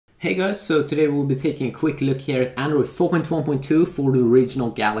Hey guys, so today we'll be taking a quick look here at Android 4.1.2 for the original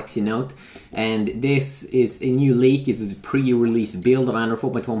Galaxy Note. And this is a new leak, it's a pre-release build of Android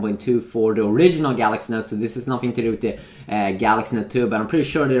 4.1.2 for the original Galaxy Note. So this has nothing to do with the Galaxy Note 2, but I'm pretty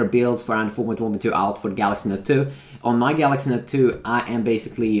sure there are builds for Android 4.1.2 out for the Galaxy Note 2. On my Galaxy Note 2, I am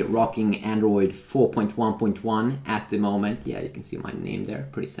basically rocking Android 4.1.1 at the moment. Yeah, you can see my name there,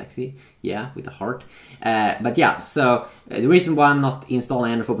 pretty sexy. Yeah, with a heart. But yeah, so the reason why I'm not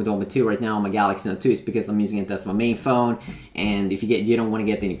installing Android 4.1.2 right now on my Galaxy Note 2 is because I'm using it as my main phone, and if you don't want to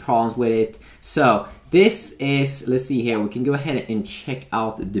get any problems with it. So this is, let's see here, we can go ahead and check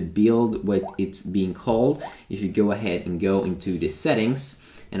out the build, what it's being called. If you go ahead and go into the settings,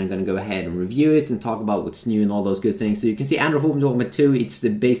 and I'm going to go ahead and review it and talk about what's new and all those good things. So you can see Android 4.1.2, it's the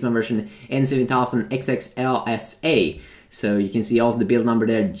baseband version N7000XXLSA. So you can see also the build number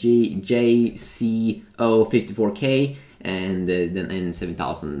there, JCO54K, and then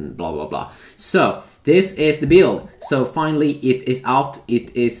N7000, blah, blah, blah. So this is the build. So finally it is out.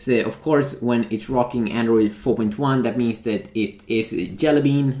 It is, of course, when it's rocking Android 4.1, that means that it is a Jelly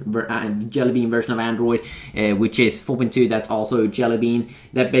Bean version of Android, which is 4.2, that's also Jelly Bean.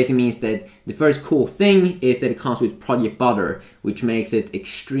 That basically means that the first cool thing is that it comes with Project Butter, which makes it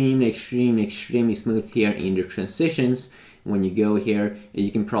extremely smooth here in the transitions. When you go here,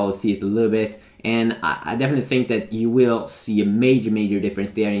 you can probably see it a little bit, and I definitely think that you will see a major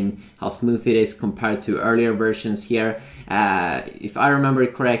difference there in how smooth it is compared to earlier versions here. If I remember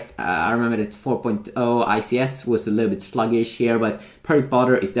it correct, I remember that 4.0 ICS was a little bit sluggish here, but Project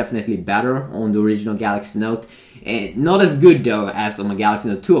Butter is definitely better on the original Galaxy Note. Not as good though as on my Galaxy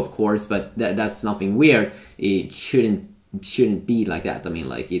Note 2, of course, but that's nothing weird. It shouldn't be like that. I mean,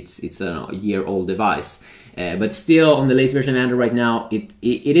 like it's a year-old device. But still, on the latest version of Android right now, it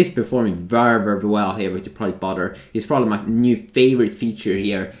is performing very well here with the Project Butter. It's probably my new favorite feature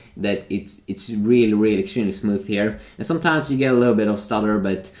here, that it's really extremely smooth here. And sometimes you get a little bit of stutter,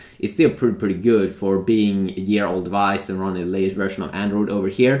 but it's still pretty good for being a year-old device and running the latest version of Android over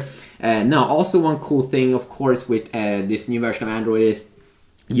here. Now, also one cool thing, of course, with this new version of Android is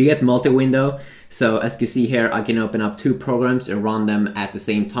you get multi-window. So as you can see here, I can open up two programs and run them at the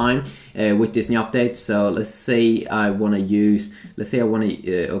same time with this new update. So let's say I want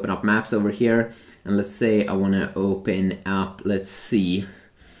to open up Maps over here, and let's say I want to open up, let's say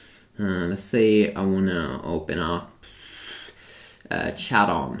I want to open up Chat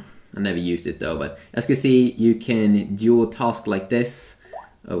On. I never used it though, but as you can see, you can dual task like this.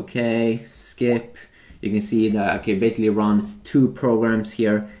 Okay, skip. You can see that I can basically run two programs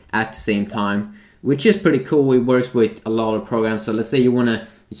here at the same time, which is pretty cool. It works with a lot of programs. So let's say you want to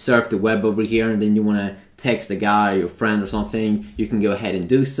surf the web over here, and then you want to text a guy, your friend or something, you can go ahead and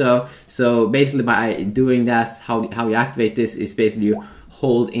do so. So basically by doing that, how you activate this is basically you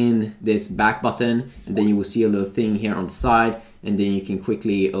hold in this back button, and then you will see a little thing here on the side, and then you can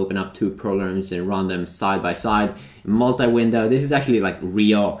quickly open up two programs and run them side by side. Multi-window, this is actually like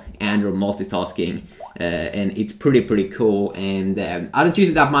real Android multitasking, and it's pretty cool. And I don't use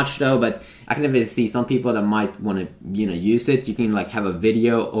it that much though, but I can definitely see some people that might want to use it. You can like have a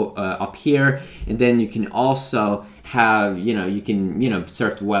video up here, and then you can also have you can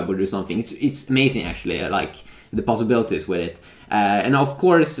surf the web or do something. It's amazing actually. I like the possibilities with it. And of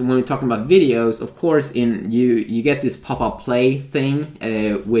course, when we're talking about videos, of course, you get this pop-up play thing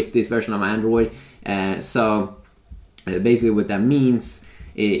with this version of Android. So basically, what that means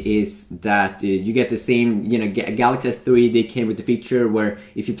is that you get the same. Galaxy S3, they came with the feature where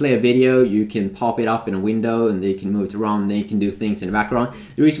if you play a video, you can pop it up in a window, and they can move it around. And then you can do things in the background.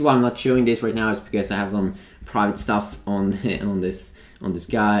 The reason why I'm not showing this right now is because I have some private stuff on this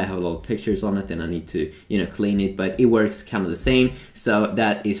guy. I have a lot of pictures on it, and I need to clean it, but it works kind of the same, so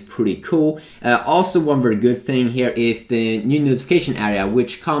that is pretty cool. Also, one very good thing here is the new notification area,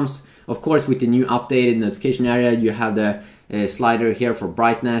 which comes of course with the new updated notification area. You have the slider here for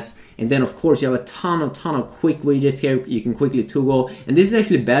brightness, and then of course you have a ton of quick widgets here you can quickly toggle. And this is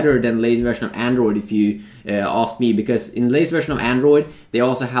actually better than the latest version of Android, if you ask me, because in the latest version of Android they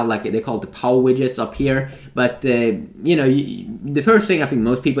also have like they call it the power widgets up here. But the first thing I think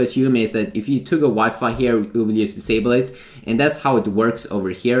most people assume is that if you toggle Wi-Fi here, it will just disable it, and that's how it works over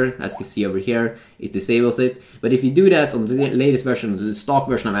here. As you can see over here, it disables it. But if you do that on the latest version, the stock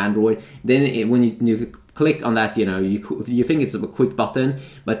version of Android, then when you click on that, you think it's a quick button,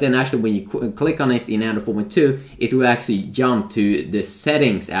 but then actually when you click on it in Android 4.2, it will actually jump to the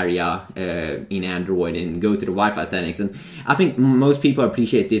settings area in Android and go to the Wi-Fi settings. And I think most people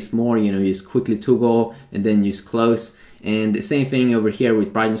appreciate this more. You just quickly toggle and then just close. And the same thing over here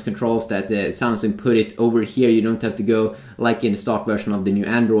with brightness controls, that Samsung put it over here. You don't have to go like in the stock version of the new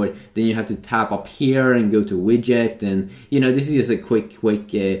Android, then you have to tap up here and go to widget, and this is just a quick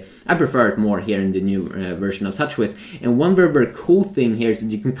I prefer it more here in the new version of TouchWiz. And one very cool thing here is that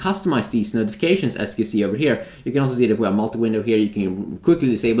you can customize these notifications, as you see over here. You can also see that we have multi-window here. You can quickly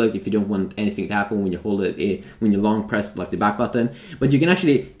disable it if you don't want anything to happen when you hold it, when you long press like the back button. But you can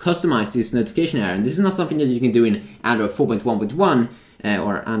actually customize this notification area, and this is not something that you can do in Android 4.1.1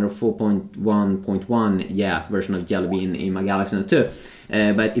 or Android 4.1.1 version of Jelly Bean in my Galaxy Note 2.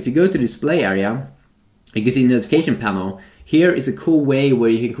 But if you go to the display area, you can see the notification panel. Here is a cool way where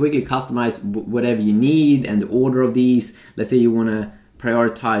you can quickly customize whatever you need and the order of these. Let's say you want to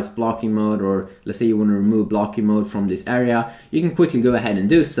prioritize blocking mode, or let's say you want to remove blocking mode from this area. You can quickly go ahead and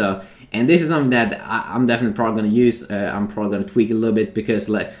do so. And this is something that I'm definitely probably going to use. I'm probably going to tweak a little bit, because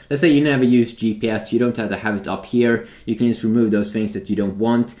let's say you never use GPS, you don't have to have it up here. You can just remove those things that you don't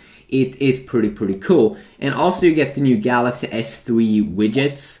want. It is pretty cool. And also you get the new Galaxy S3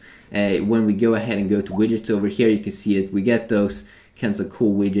 widgets. When we go ahead and go to widgets over here, you can see that we get those kinds of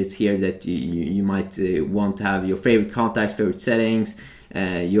cool widgets here that you might want to have your favorite contacts, favorite settings.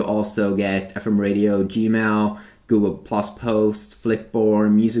 You also get FM radio, Gmail, Google Plus Posts,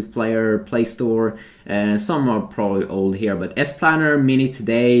 Flipboard, Music Player, Play Store. Some are probably old here, but S Planner, Mini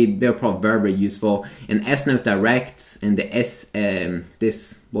Today, they're probably very useful. And S Note Direct, and the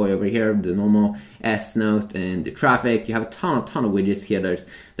this boy over here, the normal S Note, and the Traffic. You have a ton of widgets here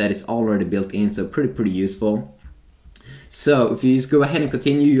that is already built in, so pretty useful. So if you just go ahead and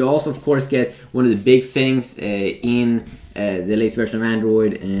continue, you also of course get one of the big things in the latest version of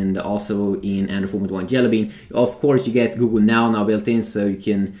Android, and also in Android 4.1 Jelly Bean. Of course you get Google Now built in, so you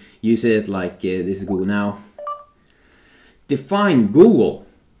can use it like this is Google Now. Define Google.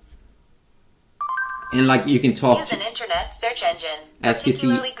 And like you can talk use an internet search engine, as you see,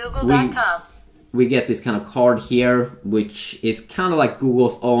 Google.com. We get this kind of card here, which is kind of like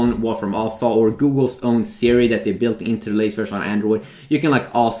Google's own Wolfram Alpha, or Google's own Siri that they built into the latest version of Android. You can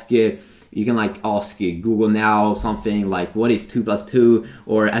ask Google Now something like, what is 2 plus 2?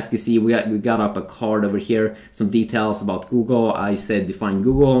 Or as you see, we got up a card over here, some details about Google. I said define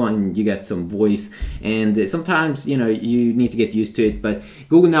Google, and you get some voice. And sometimes you need to get used to it, but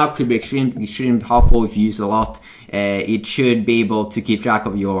Google Now could be extremely helpful if you use it a lot. It should be able to keep track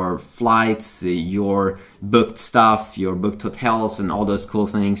of your flights, your booked stuff, your booked hotels, and all those cool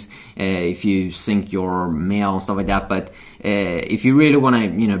things. If you sync your mail and stuff like that. But if you really want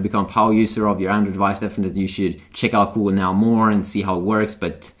to, become a power user of your Android device, definitely you should check out Google Now more and see how it works.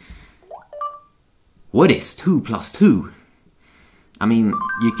 But what is 2 plus 2? I mean,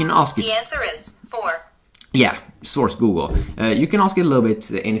 you can ask it. The answer is 4. Yeah, source Google. You can ask it a little bit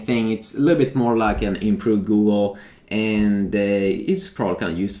anything. It's a little bit more like an improved Google, and it's probably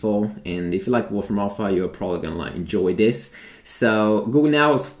kind of useful. And if you like Wolfram Alpha, you're probably gonna enjoy this. So Google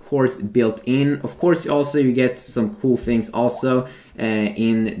Now is of course built in. Of course, also you get some cool things also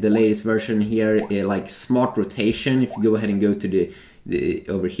in the latest version here, like smart rotation. If you go ahead and go to the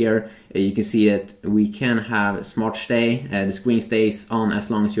over here, you can see that we can have smart stay. The screen stays on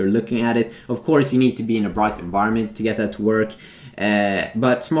as long as you're looking at it. Of course, you need to be in a bright environment to get that to work.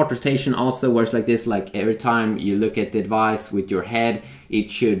 But smart rotation also works like this, like every time you look at the device with your head, it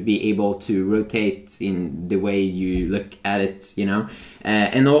should be able to rotate in the way you look at it,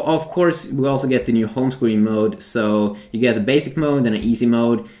 And of course, we also get the new home screen mode. So you get a basic mode and an easy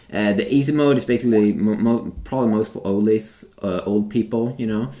mode. The easy mode is basically probably most for old people,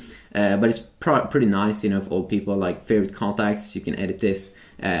 but it's pretty nice, for old people, like favorite contacts. You can edit this.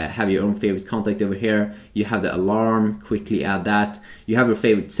 Have your own favorite contact over here. You have the alarm, quickly add that. You have your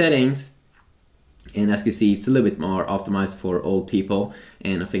favorite settings, and as you can see, it's a little bit more optimized for old people,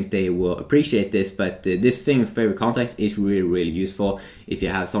 and I think they will appreciate this. But this thing, favorite contacts, is really useful if you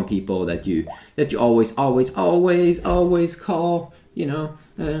have some people that you always call,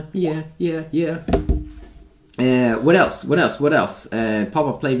 What else?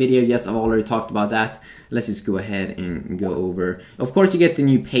 Pop-up play video, yes, I've already talked about that. Let's just go ahead and go over. Of course, you get the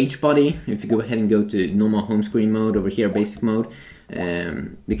new page body. If you go ahead and go to normal home screen mode over here, basic mode.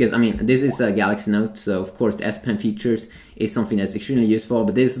 Because, this is a Galaxy Note, so of course the S Pen features is something that's extremely useful.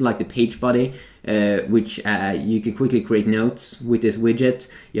 But this is like the page body, which you can quickly create notes with this widget.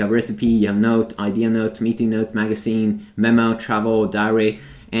 You have recipe, you have note, idea note, meeting note, magazine, memo, travel, diary.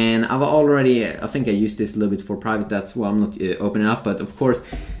 And I've already, I think I used this a little bit for private, that's why I'm not opening up. But of course,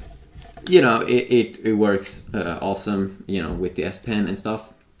 it works awesome, with the S Pen and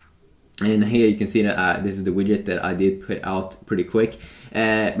stuff. And here you can see that this is the widget that I did put out pretty quick.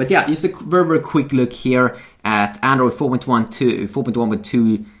 But yeah, just a very quick look here at Android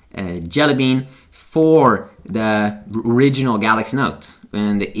 4.1.2 Jelly Bean for the original Galaxy Note,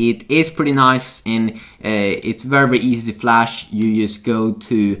 and it is pretty nice, and it's very, very easy to flash. You just go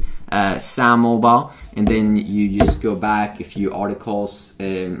to Sam Mobile, and then you just go back a few articles.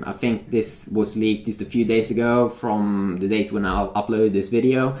 I think this was leaked just a few days ago from the date when I uploaded this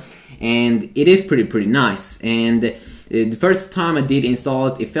video, and it is pretty nice. And the first time I did install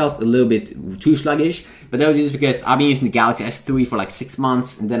it, it felt a little bit too sluggish, but that was just because I've been using the Galaxy S3 for like 6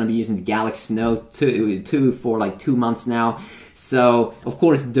 months, and then I've been using the Galaxy Note 2 for like 2 months now. So, of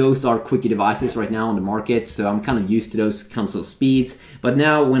course, those are quicker devices right now on the market, so I'm kind of used to those console speeds. But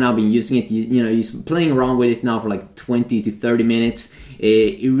now, when I've been using it, you know, you're playing around with it now for like 20 to 30 minutes,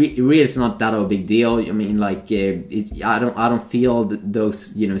 it really is not that of a big deal. I mean, like, I don't feel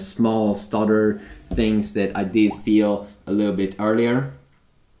those, you know, small stutter things that I did feel a little bit earlier.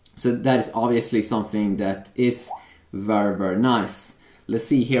 So that is obviously something that is very, very nice. Let's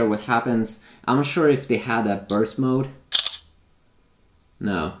see here what happens. I'm not sure if they had a burst mode.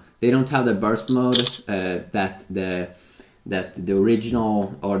 No, they don't have the burst mode that the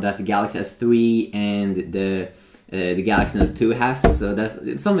original, or that the Galaxy S3 and the Galaxy Note 2 has. So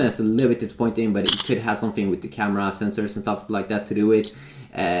it's something that's a little bit disappointing, but it could have something with the camera sensors and stuff like that to do with.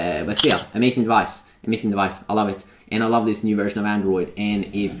 But still, amazing device. I love it. And I love this new version of Android, and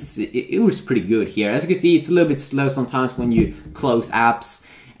it was pretty good here. As you can see, it's a little bit slow sometimes when you close apps.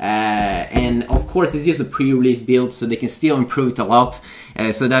 And of course, it's just a pre-release build, so they can still improve it a lot.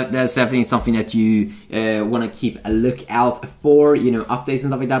 So that's definitely something that you want to keep a lookout for, you know, updates and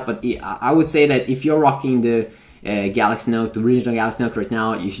stuff like that. But I would say that if you're rocking the Galaxy Note, the original Galaxy Note right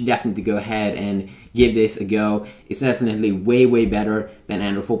now, you should definitely go ahead and give this a go. It's definitely way better than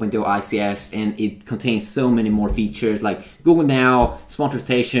Android 4.0 ICS, and it contains so many more features like Google Now, Smart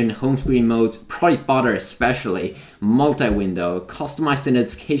Rotation, home screen modes, Project Butter especially, multi-window, customize the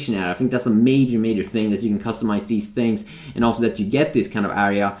notification area. I think that's a major thing, that you can customize these things, and also that you get this kind of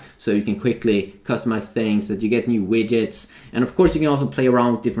area so you can quickly customize things, that you get new widgets, and of course you can also play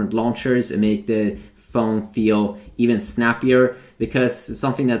around with different launchers and make the phone feel even snappier, because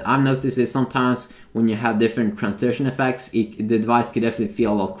something that I've noticed is sometimes when you have different transition effects, the device could definitely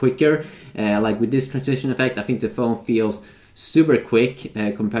feel a lot quicker. Like with this transition effect, I think the phone feels super quick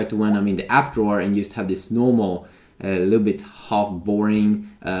compared to when I'm in the app drawer and just have this normal, a little bit half boring,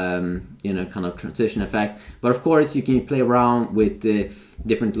 you know, kind of transition effect. But of course, you can play around with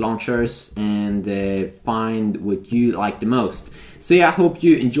different launchers and find what you like the most. So yeah, I hope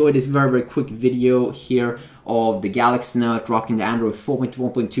you enjoyed this very quick video here of the Galaxy Note rocking the Android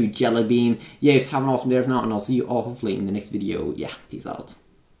 4.1.2 Jelly Bean. Yeah, just have an awesome day now, and I'll see you all hopefully in the next video. Yeah, peace out.